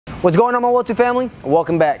What's going on, my Welding family?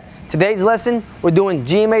 Welcome back. Today's lesson, we're doing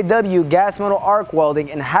GMAW, gas metal arc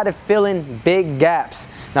welding, and how to fill in big gaps.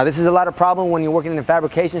 Now, this is a lot of problem when you're working in a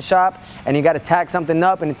fabrication shop and you got to tack something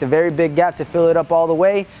up and it's a very big gap to fill it up all the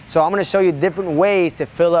way. So I'm going to show you different ways to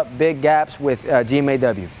fill up big gaps with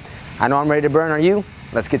GMAW. I know I'm ready to burn. Are you?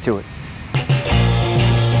 Let's get to it.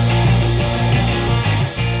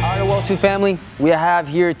 All right, Welding family, we have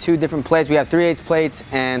here two different plates. We have 3/8 plates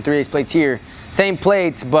and 3/8 plates here. Same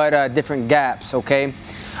plates, but different gaps, okay?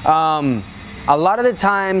 A lot of the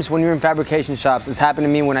times when you're in fabrication shops, it's happened to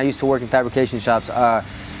me when I used to work in fabrication shops,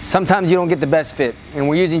 sometimes you don't get the best fit. And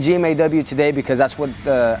we're using GMAW today because that's what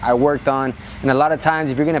I worked on. And a lot of times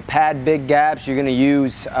if you're gonna pad big gaps, you're gonna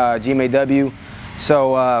use GMAW.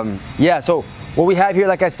 So yeah, so what we have here,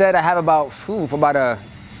 like I said, I have about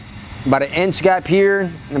an inch gap here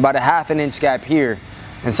and about a ½ inch gap here.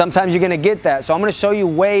 And sometimes you're gonna get that. So I'm gonna show you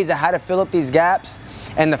ways of how to fill up these gaps.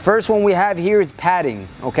 And the first one we have here is padding,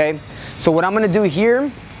 okay? So what I'm gonna do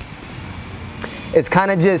here is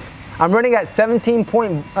kind of just, I'm running at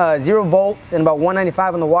 17.0 volts and about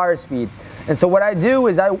 195 on the wire speed. And so what I do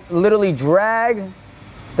is I literally drag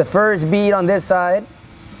the first bead on this side,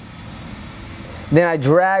 then I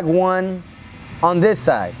drag one on this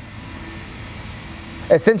side.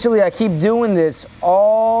 Essentially, I keep doing this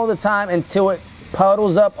all the time until it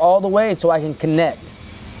puddles up all the way so I can connect,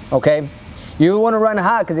 okay? You want to run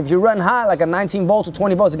hot, because if you run hot like a 19 volts or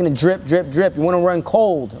 20 volts, it's going to drip, drip, drip. You want to run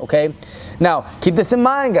cold, okay? Now, keep this in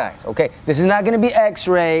mind, guys, okay? This is not going to be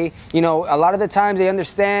x-ray. You know, a lot of the times they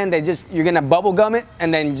understand, you're going to bubble gum it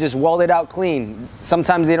and then just weld it out clean.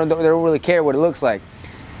 Sometimes they don't really care what it looks like.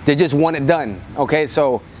 They just want it done, okay?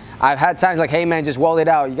 So I've had times like, hey man, just weld it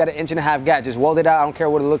out. You got an 1.5 inch gap, just weld it out. I don't care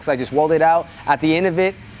what it looks like, just weld it out. At the end of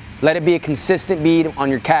it, let it be a consistent bead on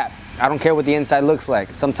your cap. I don't care what the inside looks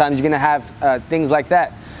like. Sometimes you're gonna have things like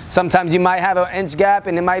that. Sometimes you might have an inch gap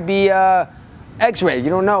and it might be x-ray,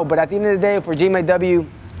 you don't know. But at the end of the day, for GMAW, you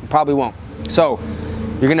probably won't. So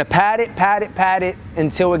you're gonna pad it, pad it, pad it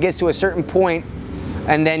until it gets to a certain point,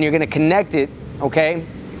 and then you're gonna connect it, okay?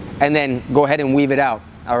 And then go ahead and weave it out,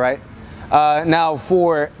 all right? Now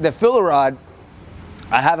for the filler rod,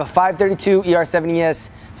 I have a 532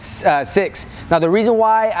 ER70S 6. Now the reason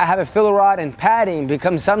why I have a filler rod and padding,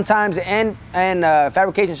 because sometimes in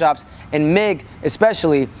fabrication shops and MIG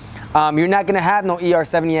especially, you're not going to have no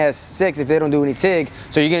ER70S 6 if they don't do any TIG.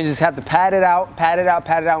 So you're going to just have to pad it out, pad it out,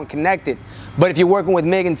 pad it out, and connect it. But if you're working with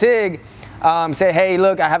MIG and TIG, say, hey,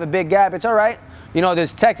 look, I have a big gap. It's all right. You know,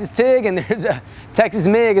 there's Texas TIG and there's a Texas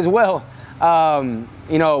MIG as well.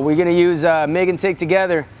 You know, we're going to use MIG and TIG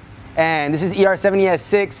together. And this is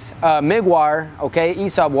ER70S6 MIG wire, okay,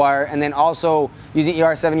 ESOB wire, and then also using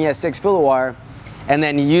ER70S6 filler wire. And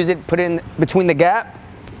then you use it, put it in between the gap,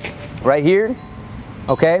 right here,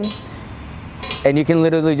 okay? And you can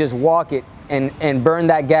literally just walk it and burn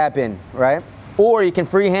that gap in, right? Or you can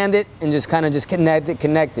freehand it and just kind of just connect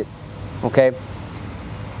it, okay?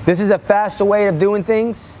 This is a faster way of doing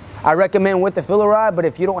things. I recommend with the filler rod, but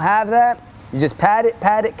if you don't have that, you just pad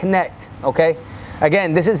it, connect, okay?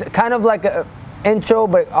 Again, this is kind of like an intro,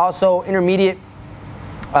 but also intermediate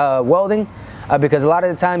welding, because a lot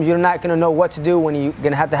of the times you're not going to know what to do when you're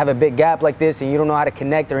going to have a big gap like this and you don't know how to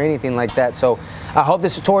connect or anything like that. So I hope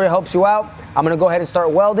this tutorial helps you out. I'm going to go ahead and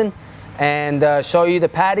start welding and show you the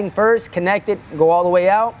padding first, connect it, go all the way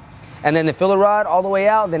out, and then the filler rod all the way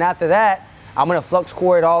out. Then after that, I'm going to flux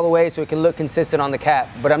core it all the way so it can look consistent on the cap.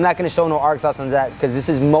 But I'm not going to show no arc sauce on that because this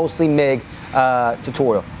is mostly MIG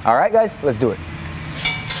tutorial. All right, guys, let's do it.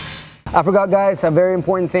 I forgot, guys, a very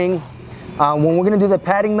important thing. When we're gonna do the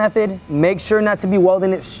padding method, make sure not to be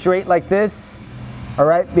welding it straight like this, all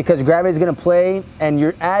right? Because gravity is gonna play and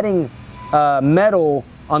you're adding metal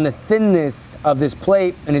on the thinness of this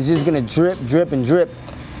plate and it's just gonna drip, drip, and drip.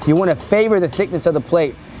 You wanna favor the thickness of the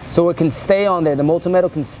plate so it can stay on there. The molten metal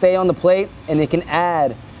can stay on the plate and it can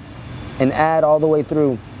add all the way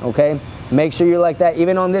through, okay? Make sure you're like that,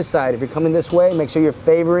 even on this side. If you're coming this way, make sure you're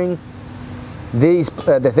favoring the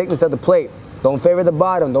thickness of the plate. Don't favor the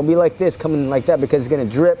bottom. Don't be like this, coming like that, because it's gonna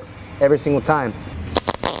drip every single time.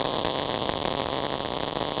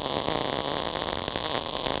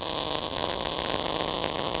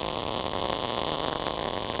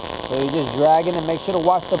 So you're just dragging and make sure to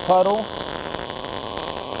watch the puddle.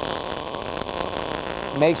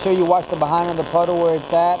 Make sure you watch the behind of the puddle where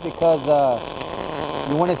it's at, because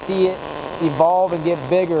you want to see it evolve and get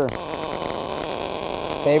bigger.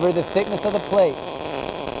 Favor the thickness of the plate.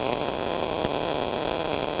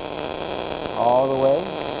 All the way.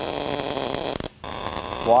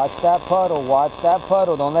 Watch that puddle, watch that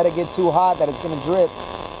puddle. Don't let it get too hot that it's going to drip.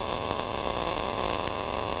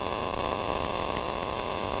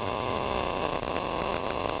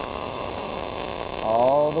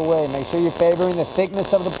 all the way. Make sure you're favoring the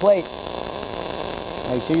thickness of the plate.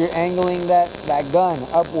 Make sure you're angling that gun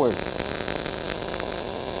upwards.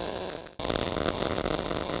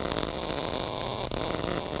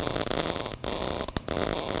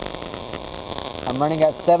 I'm running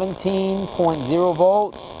at 17.0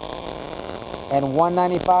 volts and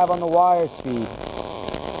 195 on the wire speed.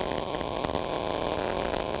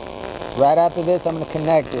 Right after this, I'm going to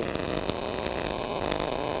connect it.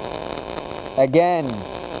 Again,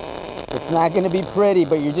 it's not going to be pretty,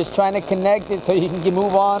 but you're just trying to connect it so you can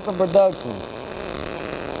move on from production.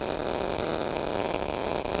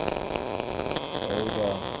 There we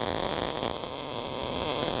go.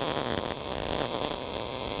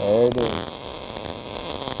 There it is.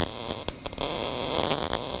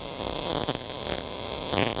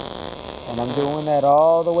 And I'm doing that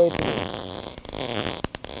all the way through.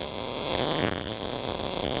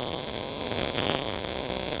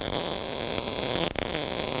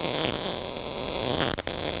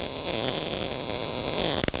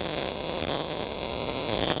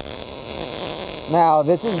 Now,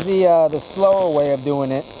 this is the slower way of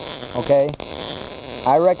doing it, okay?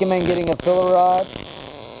 I recommend getting a filler rod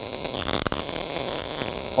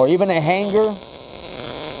or even a hanger.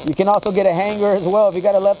 You can also get a hanger as well. If you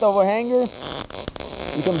got a leftover hanger,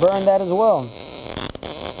 you can burn that as well.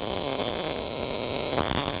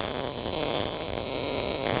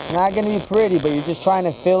 It's not going to be pretty, but you're just trying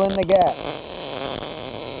to fill in the gap.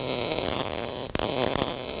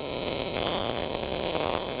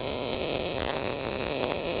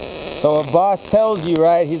 So if boss tells you,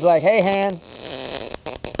 right, he's like, hey, hand,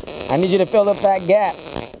 I need you to fill up that gap.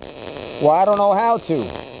 Well, I don't know how to.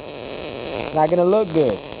 It's not going to look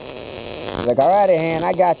good. He's like, all righty, hand,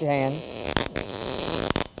 I got you, hand.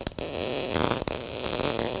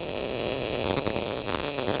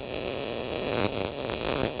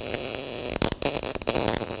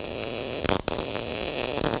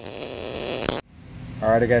 All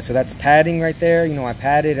right, guys, so that's padding right there. You know, I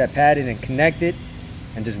padded and connected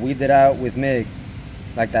and just weaved it out with MIG.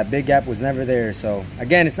 Like that big gap was never there. So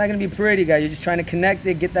again, it's not gonna be pretty, guys. You're just trying to connect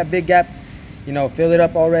it, get that big gap, you know, fill it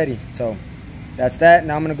up already. So that's that.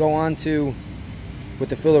 Now I'm gonna go on to with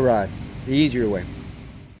the filler rod, the easier way.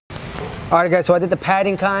 All right, guys, so I did the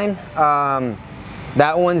padding kind.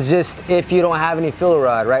 That one's just if you don't have any filler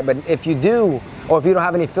rod, right? But if you do, or if you don't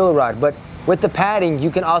have any filler rod, but with the padding,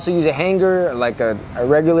 you can also use a hanger, like a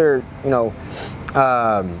regular, you know,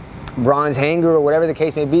 bronze hanger or whatever the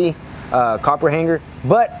case may be, copper hanger.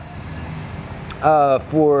 But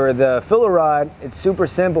for the filler rod, it's super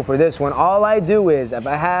simple for this one. All I do is, if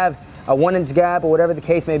I have a 1-inch gap or whatever the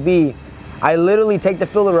case may be, I literally take the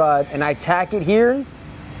filler rod and I tack it here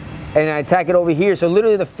and I tack it over here. So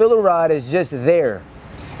literally the filler rod is just there.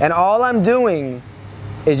 And all I'm doing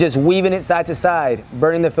is just weaving it side to side,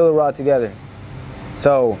 burning the filler rod together.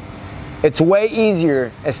 So it's way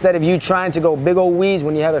easier instead of you trying to go big old weaves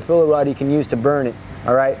when you have a filler rod you can use to burn it,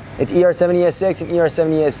 all right? It's ER70S6 and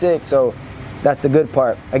ER70S6, so that's the good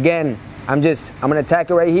part. Again, I'm gonna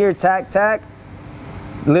tack it right here, tack, tack.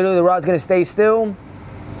 Literally the rod's gonna stay still.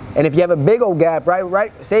 And if you have a big old gap,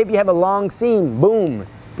 right, say if you have a long seam, boom,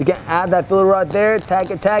 you can add that filler rod there,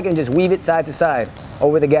 tack it, and just weave it side to side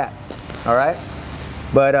over the gap, all right?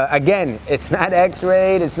 But again, it's not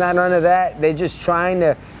x-rayed, it's not none of that. They're just trying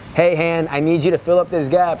to, hey, hand, I need you to fill up this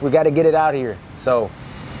gap. We got to get it out here. So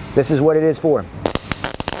this is what it is for. I'm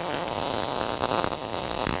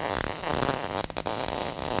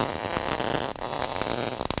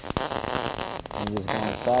just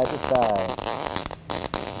going side to side,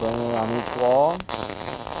 burning on each wall.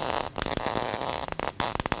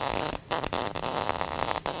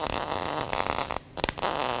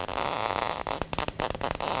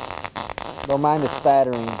 Don't mind the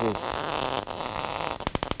spattering, just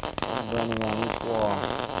burning on each wall.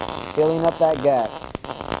 Filling up that gap.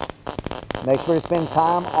 Make sure to spend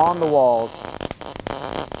time on the walls.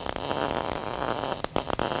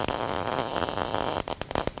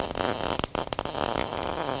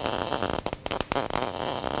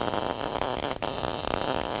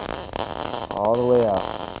 All the way out.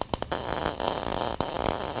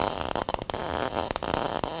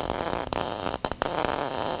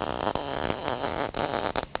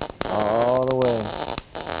 All the way.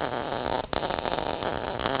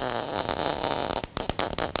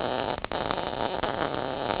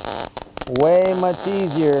 Way much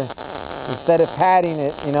easier instead of padding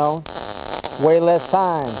it, you know, way less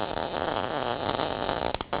time.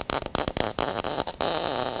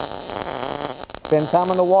 Spend time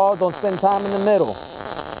on the wall, don't spend time in the middle.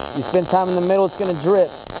 You spend time in the middle, it's gonna drip.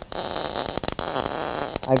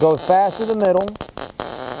 I go fast to the middle.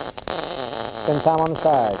 Spend time on the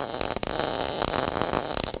sides.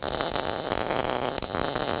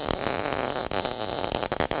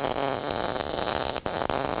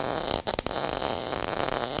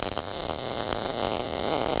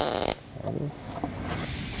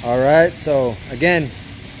 All right, so again,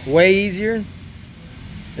 way easier.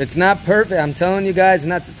 It's not perfect. I'm telling you guys, it's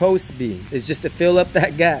not supposed to be. It's just to fill up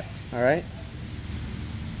that gap, all right?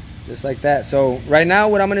 Just like that. So right now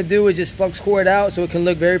what I'm gonna do is just flux core it out so it can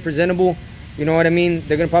look very presentable. You know what I mean?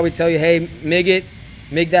 They're gonna probably tell you, hey, MIG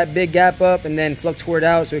that big gap up and then flux core it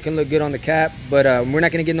out so it can look good on the cap. But we're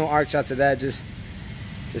not gonna get no arc shots of that. Just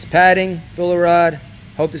padding, filler rod.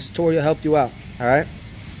 Hope this tutorial helped you out, all right?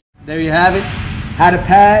 There you have it. How to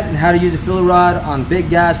pad and how to use a filler rod on big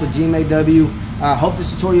gas with GMAW. Hope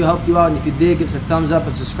this tutorial helped you out, and if you did, give us a thumbs up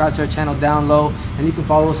and subscribe to our channel down low. And you can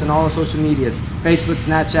follow us on all our social medias, Facebook,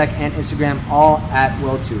 Snapchat, and Instagram, all at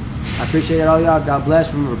Weld2. I appreciate it all y'all. God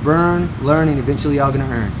bless. Remember, burn, learn, and eventually y'all gonna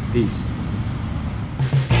earn. Peace.